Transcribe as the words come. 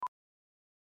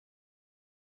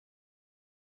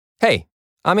Hey,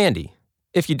 I'm Andy.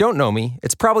 If you don't know me,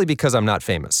 it's probably because I'm not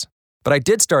famous. But I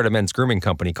did start a men's grooming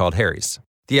company called Harry's.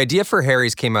 The idea for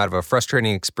Harry's came out of a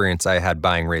frustrating experience I had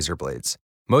buying razor blades.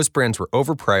 Most brands were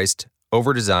overpriced,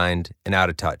 overdesigned, and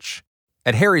out of touch.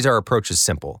 At Harry's, our approach is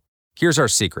simple. Here's our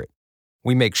secret.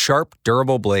 We make sharp,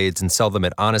 durable blades and sell them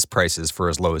at honest prices for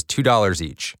as low as $2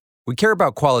 each. We care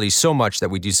about quality so much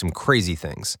that we do some crazy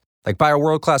things, like buy a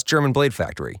world-class German blade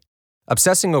factory.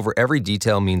 Obsessing over every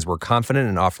detail means we're confident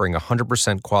in offering a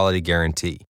 100% quality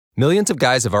guarantee. Millions of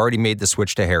guys have already made the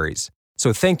switch to Harry's,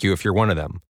 so thank you if you're one of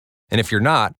them. And if you're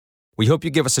not, we hope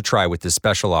you give us a try with this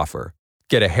special offer.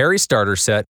 Get a Harry's starter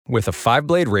set with a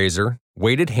 5-blade razor,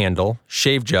 weighted handle,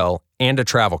 shave gel, and a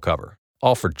travel cover,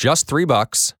 all for just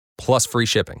 $3 plus free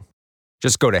shipping.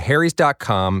 Just go to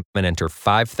harrys.com and enter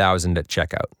 5000 at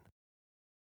checkout.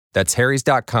 That's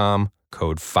harrys.com,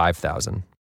 code 5000.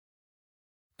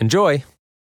 Enjoy!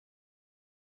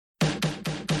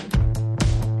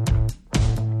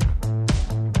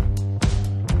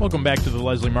 Welcome back to the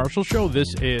Leslie Marshall Show.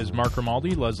 This is Mark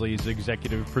Grimaldi, Leslie's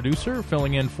executive producer,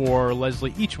 filling in for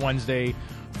Leslie each Wednesday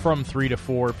from 3 to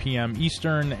 4 p.m.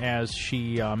 Eastern as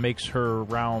she makes her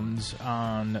rounds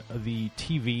on the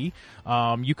TV.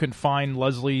 You can find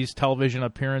Leslie's television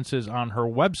appearances on her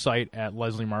website at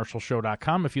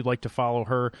lesliemarshallshow.com. If you'd like to follow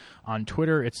her on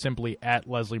Twitter, it's simply at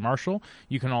Leslie Marshall.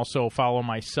 You can also follow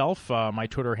myself. My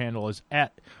Twitter handle is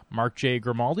at Mark J.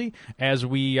 Grimaldi. As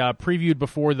we previewed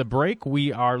before the break,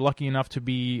 we are lucky enough to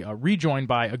be rejoined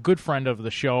by a good friend of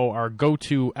the show, our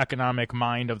go-to economic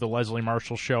mind of the Leslie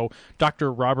Marshall Show,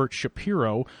 Dr. Robert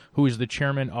Shapiro, who is the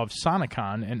chairman of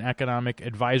Sonicon, an economic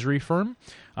advisory firm.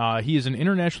 He is an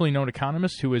internationally known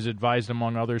economist who has advised,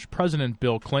 among others, President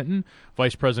Bill Clinton,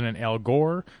 Vice President Al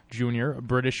Gore Jr.,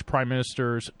 British Prime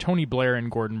Ministers Tony Blair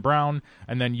and Gordon Brown,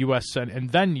 and then U.S.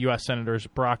 Senators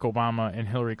Barack Obama and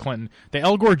Hillary Clinton. The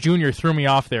Al Gore Jr. threw me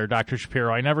off there, Dr.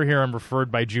 Shapiro. I never hear him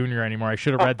referred by Jr. anymore. I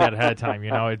should have read that ahead of time.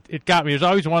 You know, it got me. There's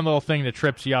always one little thing that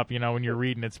trips you up. You know, when you're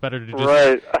reading, it's better to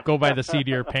just go by the seat of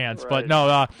your pants. Right. But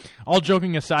no, all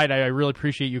joking aside, I really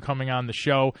appreciate you coming on the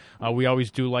show. We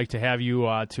always do like to have you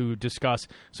to discuss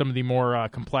some of the more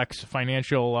complex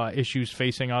financial issues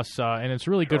facing us, and it's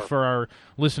really good for our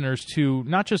listeners to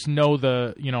not just know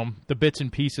the bits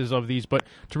and pieces of these, but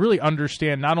to really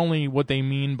understand not only what they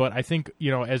mean, but I think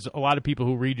as a lot of people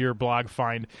who read your blog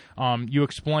find, you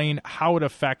explain how it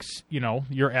affects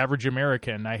your average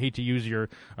American. I hate to use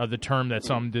the term that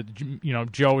some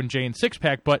Joe and Jane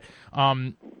Sixpack, but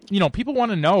people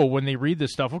want to know when they read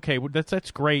this stuff. Okay,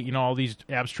 that's great, all these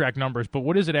abstract numbers, but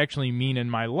what does it actually mean in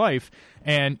my life?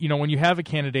 And when you have a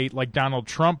candidate like Donald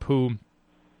Trump who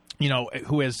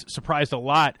has surprised a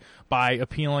lot by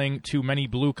appealing to many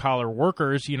blue-collar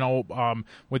workers,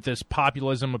 with this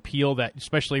populism appeal that,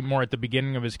 especially more at the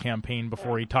beginning of his campaign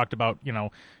before he talked about,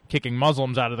 kicking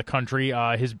Muslims out of the country,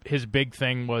 his big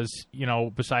thing was,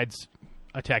 besides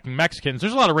attacking Mexicans,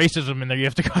 there's a lot of racism in there you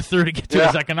have to go through to get to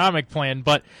his economic plan,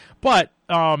 but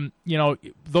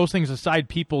those things aside,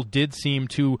 people did seem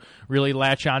to really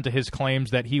latch on to his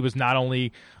claims that he was not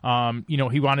only,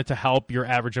 he wanted to help your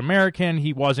average American.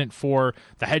 He wasn't for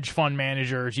the hedge fund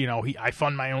managers. I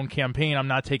fund my own campaign. I'm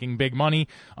not taking big money.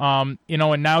 And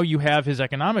now you have his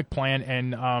economic plan,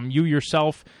 and you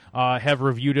yourself have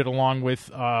reviewed it along with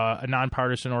a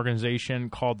nonpartisan organization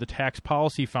called the Tax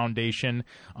Policy Foundation.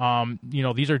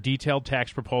 These are detailed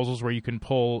tax proposals where you can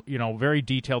pull, very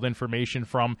detailed information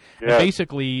from, and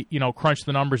basically, crunch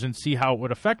the numbers and see how it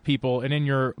would affect people. And in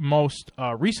your most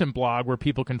recent blog, where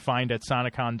people can find at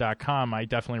sonicon.com, I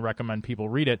definitely recommend people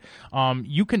read it.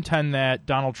 You contend that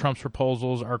Donald Trump's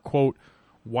proposals are, quote,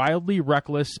 wildly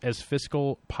reckless as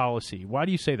fiscal policy. Why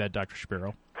do you say that, Dr.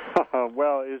 Shapiro?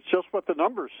 Well, it's just what the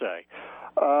numbers say.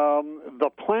 The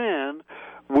plan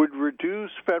would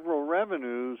reduce federal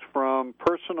revenues from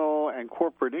personal and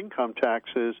corporate income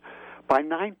taxes by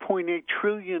 $9.8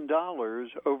 trillion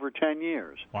over 10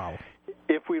 years. Wow.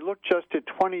 If we look just at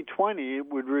 2020, it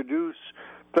would reduce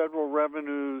federal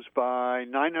revenues by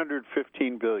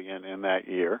 $915 billion in that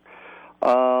year.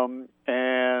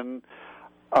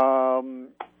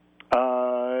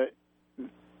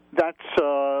 That's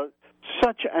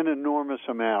such an enormous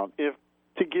amount.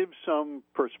 To give some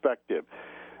perspective,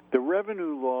 the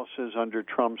revenue losses under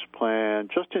Trump's plan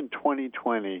just in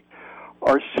 2020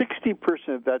 are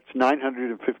 60%, that's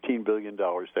 $915 billion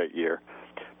that year.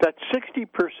 That's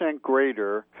 60%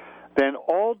 greater than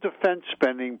all defense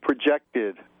spending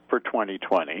projected for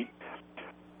 2020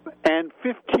 and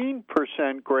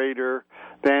 15% greater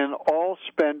than all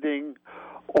spending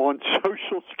on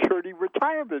Social Security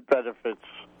retirement benefits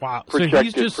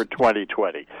projected for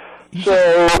 2020.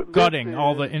 gutting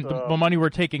all the money we're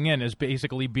taking in is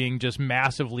basically being just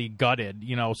massively gutted.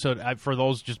 So for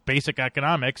those just basic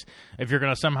economics, if you're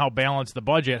going to somehow balance the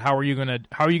budget, how are you going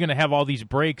to have all these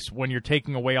breaks when you're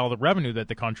taking away all the revenue that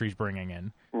the country's bringing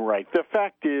in? Right. The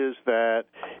fact is that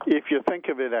if you think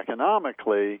of it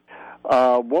economically,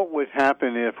 what would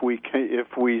happen if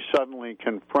we suddenly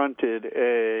confronted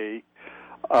a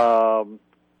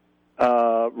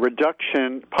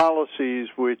reduction policies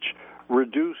which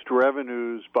reduced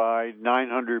revenues by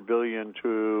 $900 billion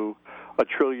to $1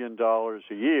 trillion a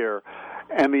year?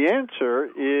 And the answer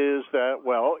is that,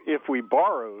 well, if we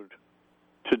borrowed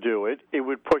to do it, it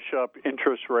would push up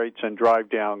interest rates and drive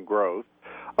down growth.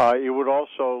 It would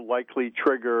also likely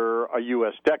trigger a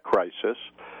U.S. debt crisis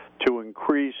to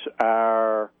increase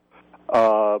our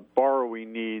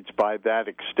borrowing needs by that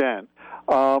extent.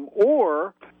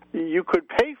 Or you could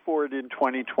pay for it in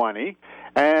 2020,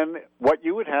 and what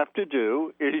you would have to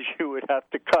do is you would have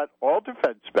to cut all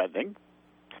defense spending,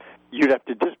 you'd have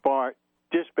to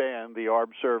disband the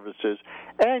armed services,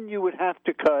 and you would have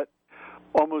to cut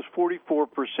almost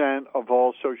 44% of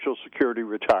all Social Security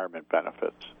retirement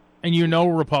benefits. And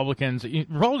Republicans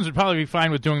would probably be fine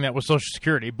with doing that with Social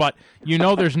Security, but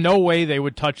there's no way they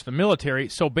would touch the military.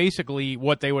 So basically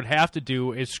what they would have to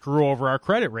do is screw over our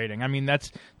credit rating. I mean, that's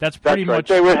pretty much...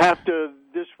 They would have to...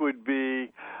 This would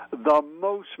be the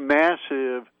most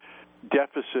massive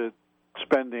deficit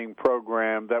spending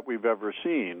program that we've ever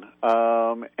seen.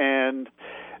 And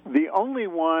the only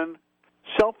one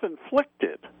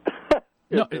self-inflicted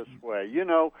this way.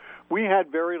 We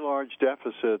had very large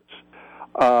deficits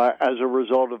as a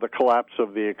result of the collapse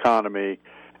of the economy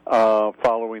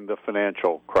following the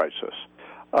financial crisis.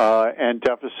 And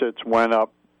deficits went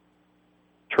up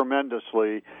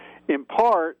tremendously, in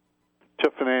part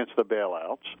to finance the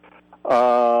bailouts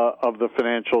of the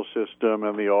financial system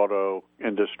and the auto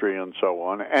industry and so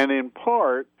on, and in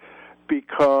part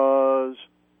because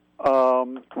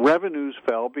revenues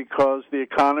fell because the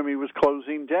economy was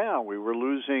closing down. We were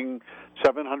losing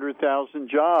 700,000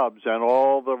 jobs and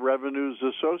all the revenues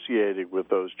associated with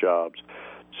those jobs,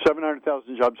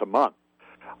 700,000 jobs a month.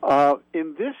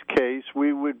 In this case,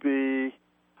 we would be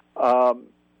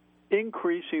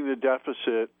increasing the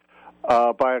deficit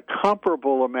by a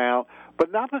comparable amount,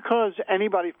 but not because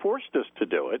anybody forced us to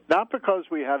do it, not because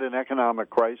we had an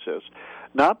economic crisis,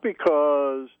 not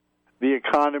because the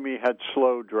economy had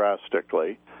slowed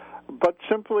drastically, but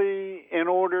simply in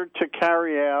order to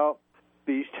carry out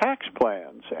these tax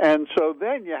plans. And so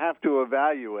then you have to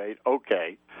evaluate,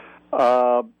 okay,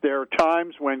 there are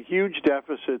times when huge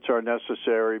deficits are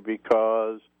necessary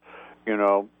because,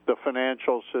 the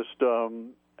financial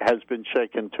system has been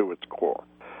shaken to its core.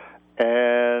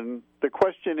 And the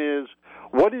question is,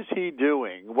 what is he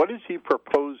doing? What is he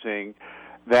proposing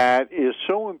that is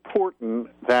so important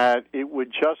that it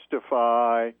would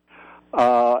justify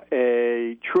a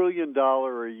 $1 trillion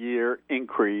a year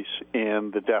increase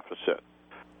in the deficit?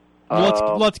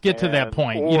 Let's get to that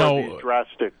point. These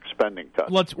drastic spending cuts.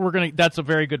 That's a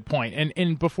very good point.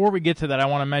 And before we get to that, I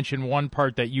want to mention one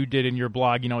part that you did in your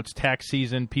blog. It's tax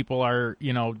season. People are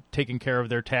taking care of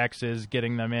their taxes,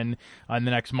 getting them in the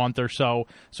next month or so.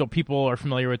 So people are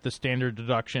familiar with the standard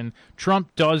deduction.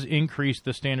 Trump does increase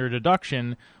the standard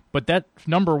deduction, but that,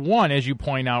 number one, as you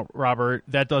point out, Robert,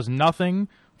 that does nothing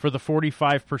for the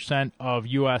 45% of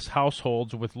U.S.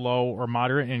 households with low or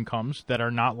moderate incomes that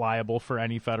are not liable for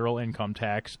any federal income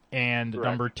tax. And Correct.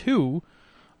 Number two,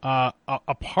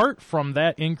 apart from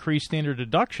that increased standard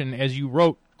deduction, as you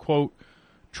wrote, quote,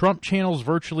 Trump channels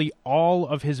virtually all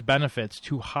of his benefits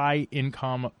to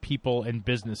high-income people and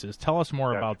businesses. Tell us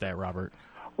more about that, Robert.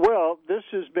 Well, this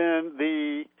has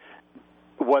been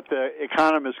what the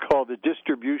economists call the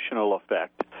distributional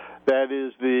effect. That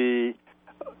is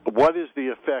what is the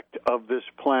effect of this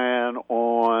plan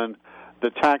on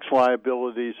the tax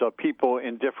liabilities of people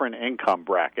in different income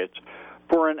brackets?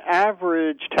 For an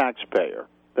average taxpayer,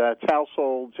 that's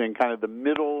households in kind of the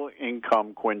middle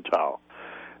income quintile,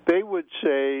 they would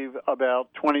save about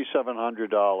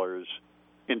 $2,700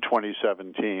 in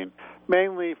 2017,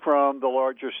 mainly from the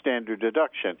larger standard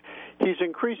deduction. He's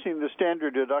increasing the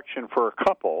standard deduction for a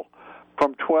couple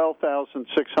from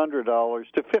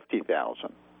 $12,600 to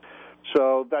 $50,000.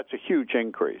 So that's a huge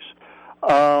increase.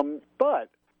 But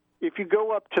if you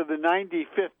go up to the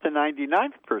 95th to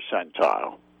 99th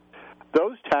percentile,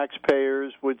 those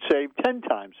taxpayers would save 10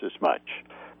 times as much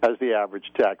as the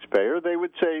average taxpayer. They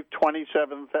would save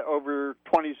over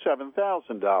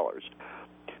 $27,000.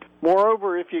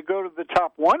 Moreover, if you go to the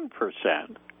top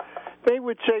 1%, they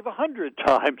would save 100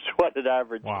 times what an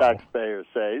average taxpayer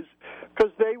saves,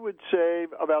 because they would save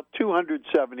about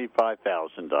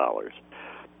 $275,000.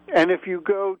 And if you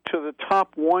go to the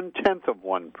top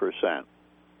 1/10%,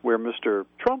 where Mr.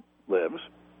 Trump lives,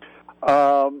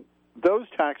 those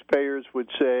taxpayers would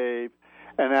save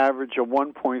an average of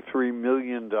 $1.3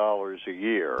 million a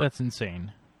year. That's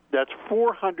insane. That's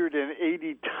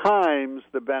 480 times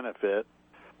the benefit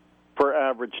for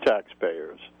average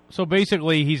taxpayers. So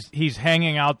basically, he's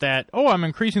hanging out that, I'm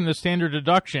increasing the standard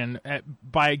deduction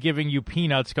by giving you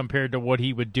peanuts compared to what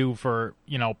he would do for,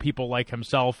 people like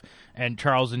himself and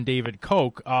Charles and David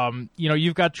Koch.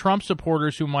 You've got Trump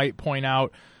supporters who might point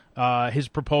out his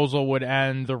proposal would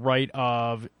end the right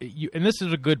of, and this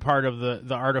is a good part of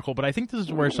the article, but I think this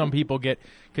is where some people get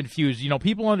confused.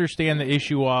 People understand the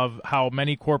issue of how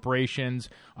many corporations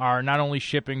are not only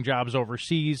shipping jobs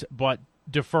overseas, but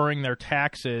deferring their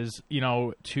taxes,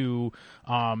 to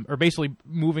or basically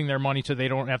moving their money so they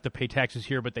don't have to pay taxes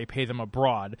here, but they pay them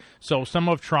abroad. So some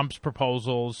of Trump's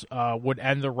proposals would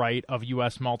end the right of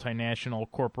U.S.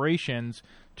 multinational corporations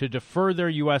to defer their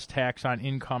U.S. tax on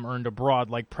income earned abroad,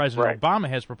 like President Obama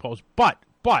has proposed. But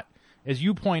as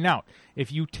you point out,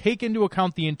 if you take into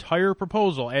account the entire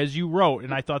proposal, as you wrote,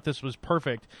 and I thought this was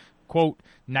perfect, quote,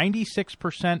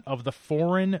 96% of the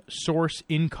foreign source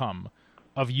income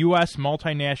of U.S.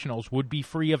 multinationals would be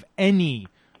free of any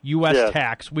U.S.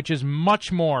 tax, which is much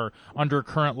more under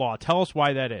current law. Tell us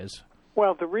why that is.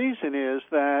 Well, the reason is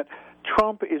that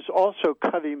Trump is also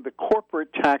cutting the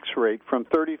corporate tax rate from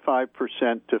 35%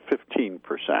 to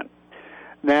 15%.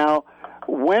 Now,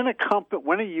 when a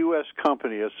U.S.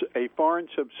 company, a foreign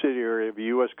subsidiary of a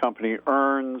U.S. company,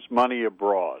 earns money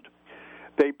abroad,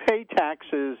 they pay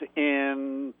taxes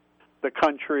in the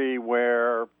country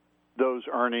where those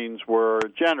earnings were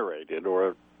generated,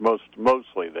 or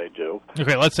mostly they do.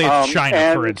 Okay, let's say it's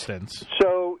China, for instance.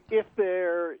 So if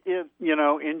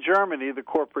in Germany, the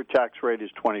corporate tax rate is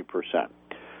 20%.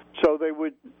 So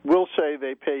we'll say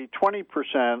they pay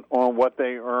 20% on what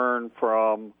they earn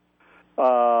from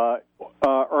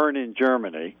earn in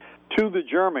Germany to the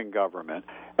German government.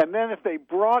 And then if they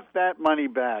brought that money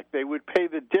back, they would pay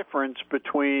the difference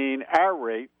between our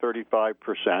rate,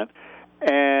 35%,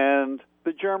 and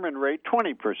the German rate,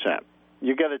 20%.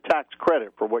 You get a tax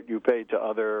credit for what you pay to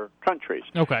other countries.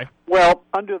 Okay. Well,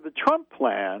 under the Trump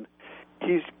plan,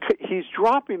 he's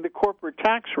dropping the corporate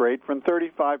tax rate from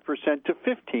 35% to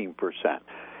 15%.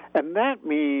 And that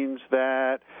means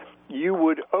that you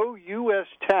would owe U.S.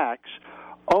 tax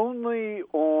only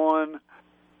on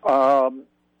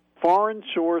foreign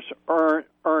source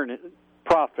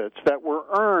profits that were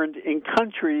earned in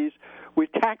countries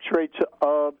with tax rates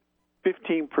of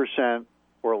 15%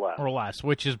 or less.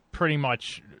 Which is pretty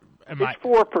much... It's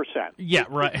 4%. Yeah,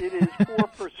 right. It is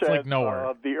 4% like nowhere.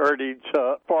 of the earnings,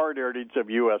 foreign earnings of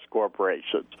U.S.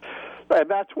 corporations. And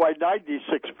that's why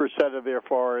 96% of their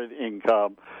foreign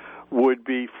income would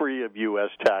be free of U.S.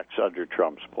 tax under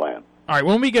Trump's plan. All right,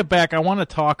 when we get back, I want to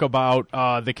talk about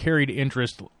the carried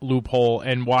interest loophole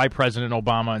and why President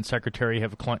Obama and Secretary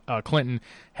Clinton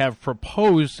have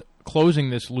proposed closing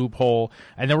this loophole,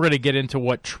 and then we're going to get into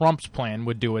what Trump's plan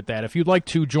would do with that. If you'd like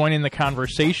to join in the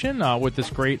conversation with this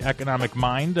great economic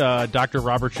mind, Dr.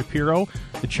 Robert Shapiro,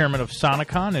 the chairman of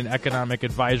Sonicon, an economic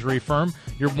advisory firm,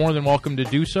 you're more than welcome to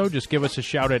do so. Just give us a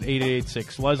shout at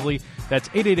 888-6-LESLIE. That's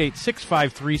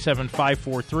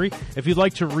 888-653-7543. If you'd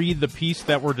like to read the piece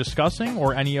that we're discussing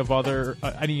or any of Robert's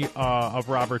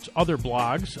other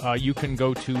blogs, you can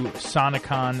go to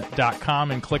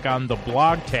sonicon.com and click on the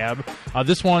blog tab.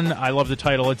 This one, I love the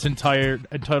title. It's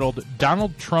entitled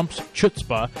Donald Trump's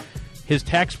Chutzpah. His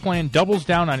tax plan doubles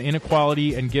down on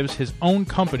inequality and gives his own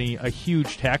company a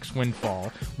huge tax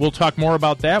windfall. We'll talk more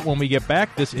about that when we get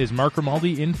back. This is Mark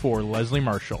Grimaldi in for Leslie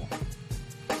Marshall.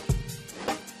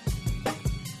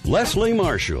 Leslie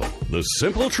Marshall, the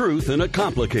simple truth in a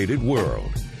complicated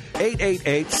world.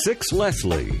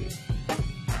 888-6-LESLIE.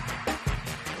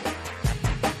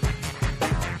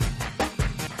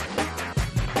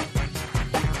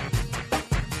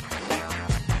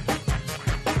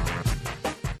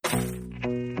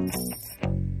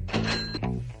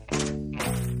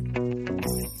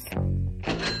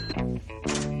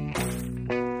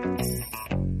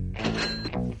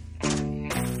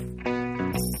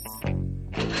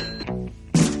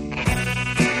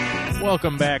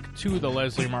 Welcome back to the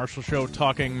Leslie Marshall Show,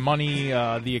 talking money,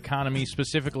 the economy,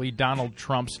 specifically Donald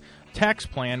Trump's tax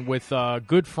plan with a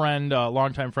good friend,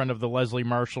 longtime friend of the Leslie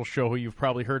Marshall Show, who you've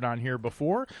probably heard on here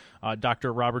before,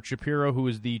 Dr. Robert Shapiro, who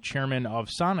is the chairman of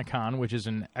Sonicon, which is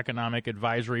an economic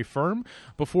advisory firm.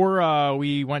 Before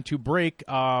we went to break,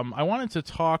 I wanted to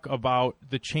talk about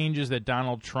the changes that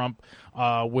Donald Trump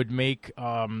would make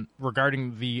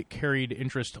regarding the carried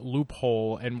interest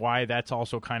loophole and why that's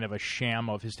also kind of a sham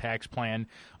of his tax plan,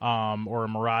 or a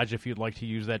mirage, if you'd like to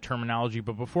use that terminology.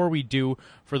 But before we do,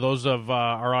 for those of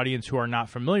our audience who are not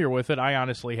familiar with it, I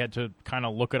honestly had to kind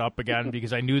of look it up again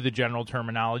because I knew the general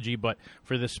terminology, but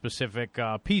for this specific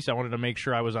piece, I wanted to make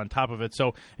sure I was on top of it. So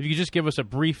if you could just give us a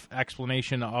brief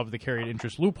explanation of the carried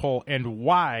interest loophole and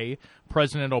why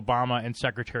President Obama and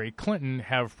Secretary Clinton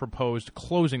have proposed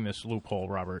closing this loophole,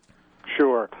 Robert.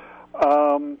 Sure.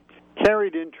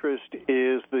 Carried interest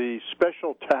is the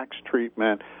special tax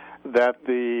treatment that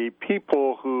the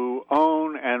people who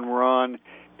own and run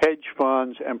hedge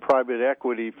funds and private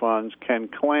equity funds can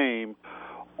claim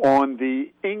on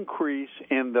the increase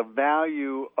in the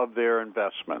value of their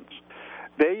investments.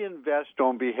 They invest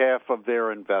on behalf of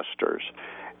their investors,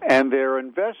 and their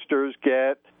investors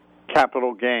get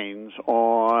capital gains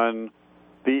on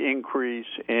the increase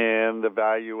in the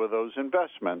value of those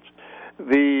investments.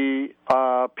 The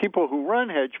people who run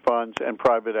hedge funds and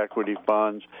private equity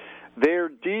funds, their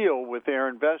deal with their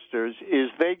investors is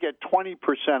they get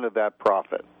 20% of that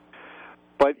profit.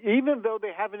 But even though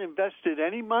they haven't invested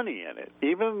any money in it,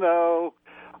 even though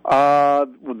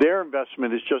their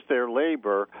investment is just their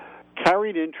labor,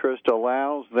 carried interest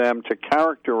allows them to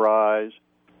characterize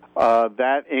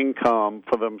that income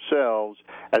for themselves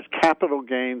as capital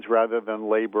gains rather than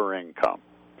labor income.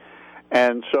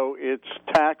 And so it's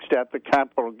taxed at the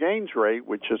capital gains rate,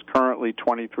 which is currently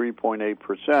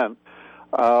 23.8%,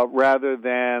 rather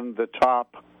than the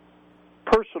top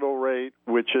personal rate,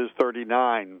 which is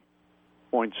 39.6%.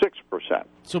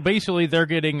 So basically, they're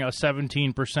getting a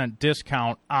 17%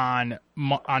 discount on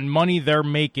money they're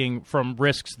making from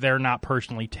risks they're not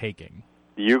personally taking.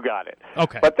 You got it.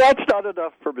 Okay. But that's not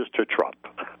enough for Mr. Trump,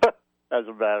 as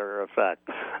a matter of fact.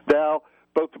 Now,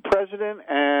 both the President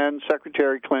and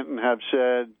Secretary Clinton have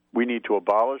said we need to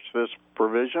abolish this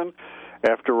provision.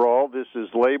 After all, this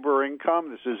is labor income.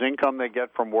 This is income they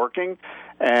get from working,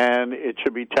 and it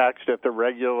should be taxed at the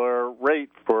regular rate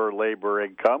for labor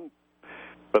income,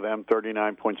 for them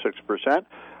 39.6%.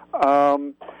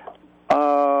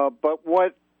 But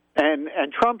what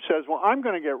and Trump says, well, I'm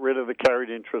going to get rid of the carried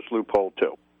interest loophole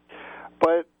too.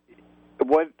 But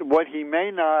what he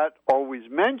may not always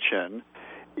mention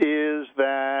is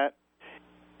that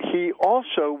he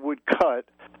also would cut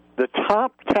the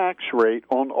top tax rate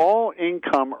on all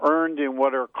income earned in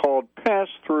what are called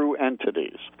pass-through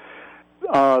entities.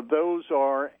 Those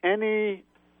are any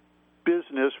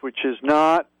business which is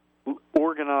not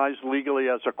organized legally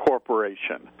as a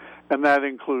corporation, and that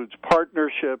includes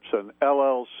partnerships and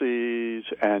LLCs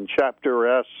and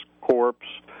Chapter S corps,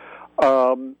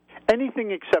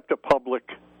 anything except a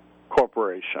public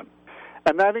corporation.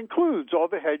 And that includes all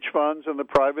the hedge funds and the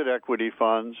private equity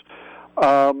funds.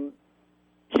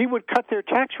 He would cut their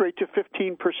tax rate to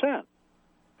 15%.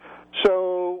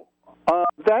 So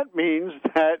that means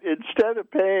that instead of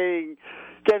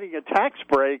getting a tax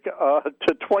break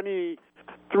to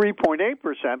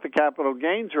 23.8%, the capital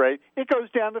gains rate, it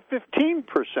goes down to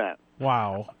 15%.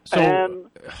 Wow. And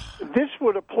this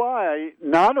would apply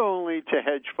not only to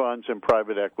hedge funds and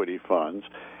private equity funds,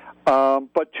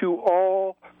 but to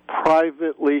all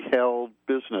privately held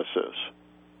businesses.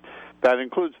 That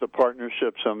includes the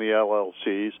partnerships and the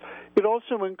LLCs. It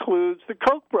also includes the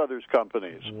Koch brothers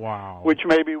companies. Wow. Which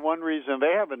may be one reason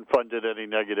they haven't funded any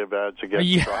negative ads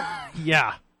against Trump.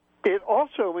 Yeah. It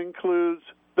also includes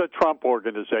the Trump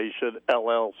Organization,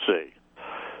 LLC.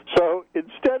 So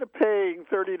instead of paying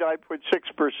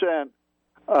 39.6%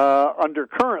 under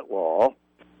current law,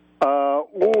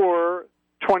 or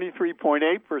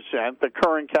 23.8%, the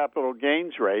current capital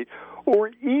gains rate,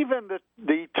 or even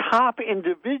the top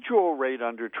individual rate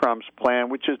under Trump's plan,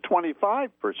 which is 25%,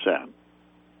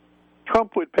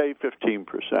 Trump would pay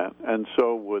 15%, and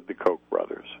so would the Koch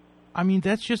brothers. I mean,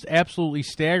 that's just absolutely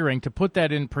staggering. To put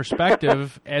that in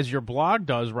perspective, as your blog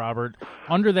does, Robert,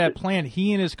 under that plan,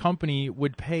 he and his company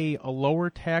would pay a lower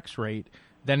tax rate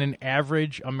than an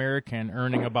average American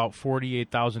earning about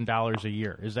 $48,000 a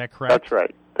year. Is that correct?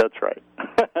 That's right.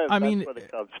 That's what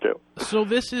it comes to. So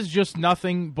this is just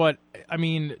nothing but, I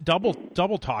mean,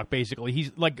 double talk, basically.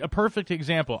 He's like a perfect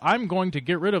example. I'm going to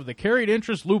get rid of the carried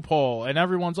interest loophole. And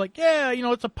everyone's like, yeah,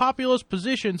 it's a populist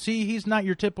position. See, he's not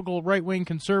your typical right-wing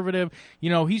conservative.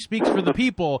 He speaks for the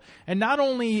people. And not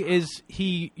only is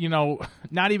he,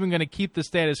 not even going to keep the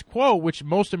status quo, which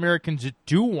most Americans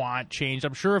do want changed.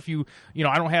 I'm sure if you,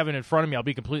 I don't have it in front of me, I'll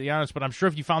be completely honest, but I'm sure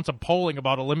if you found some polling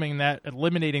about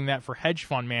eliminating that for hedge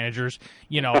fund managers,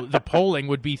 the polling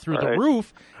would be through the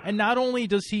roof. And not only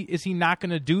is he not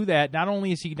going to do that, not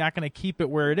only is he not going to keep it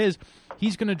where it is,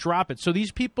 he's going to drop it. So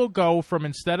these people go from,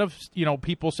 instead of,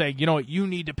 people saying, you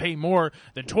need to pay more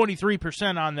than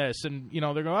 23% on this, and, they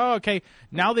go, oh, okay,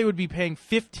 now they would be paying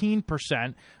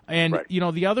 15%. And, right.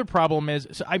 The other problem is,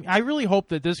 so I really hope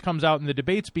that this comes out in the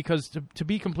debates, because to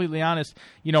be completely honest,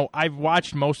 I've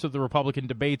watched most of the Republican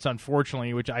debates,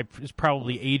 unfortunately, which has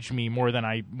probably aged me more than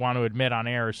I want to admit on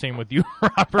air. Same with you,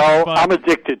 Robert. Oh, I'm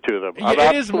addicted to them.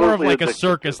 It is more of like a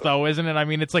circus, though, isn't it? I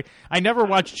mean, it's like, I never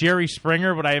watched Jerry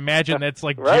Springer, but I imagine that's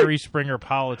like right. Jerry Springer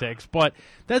politics. But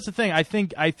that's the thing. I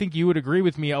think you would agree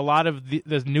with me. A lot of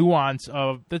the nuance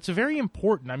of that's very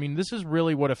important. I mean, this is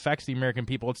really what affects the American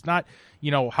people. It's not,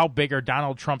 how big are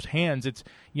Donald Trump's hands. It's,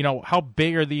 how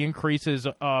big are the increases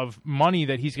of money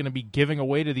that he's going to be giving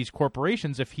away to these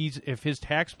corporations if his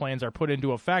tax plans are put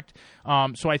into effect.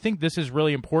 So I think this is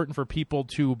really important for people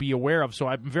to be aware of. So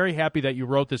I'm very happy that you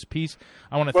wrote this piece.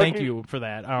 I want to thank you for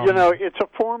that. It's a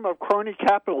form of crony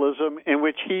capitalism in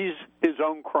which he's his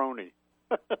own crony.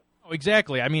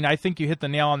 Exactly. I mean, I think you hit the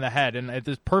nail on the head, and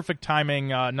it's perfect timing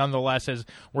nonetheless, as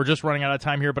we're just running out of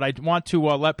time here. But I want to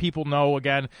let people know,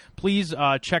 again, please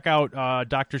check out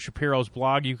Dr. Shapiro's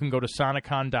blog. You can go to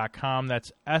Sonecon.com.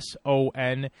 That's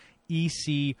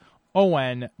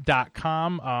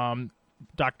SONECON.com.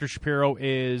 Dr. Shapiro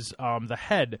is the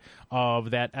head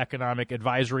of that economic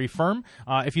advisory firm.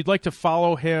 If you'd like to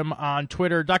follow him on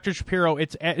Twitter, Dr. Shapiro,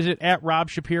 is it at Rob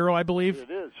Shapiro, I believe?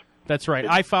 It is. That's right.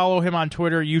 I follow him on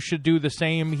Twitter. You should do the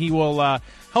same. He will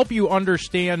help you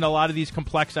understand a lot of these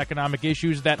complex economic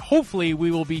issues that hopefully we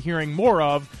will be hearing more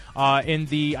of I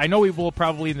know we will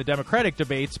probably in the Democratic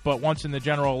debates, but once in the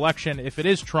general election, if it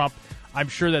is Trump, I'm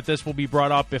sure that this will be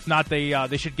brought up. If not,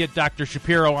 they should get Dr.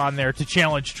 Shapiro on there to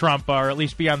challenge Trump, or at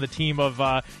least be on the team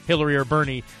of Hillary or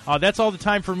Bernie. That's all the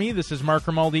time for me. This is Mark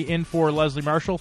Grimaldi in for Leslie Marshall.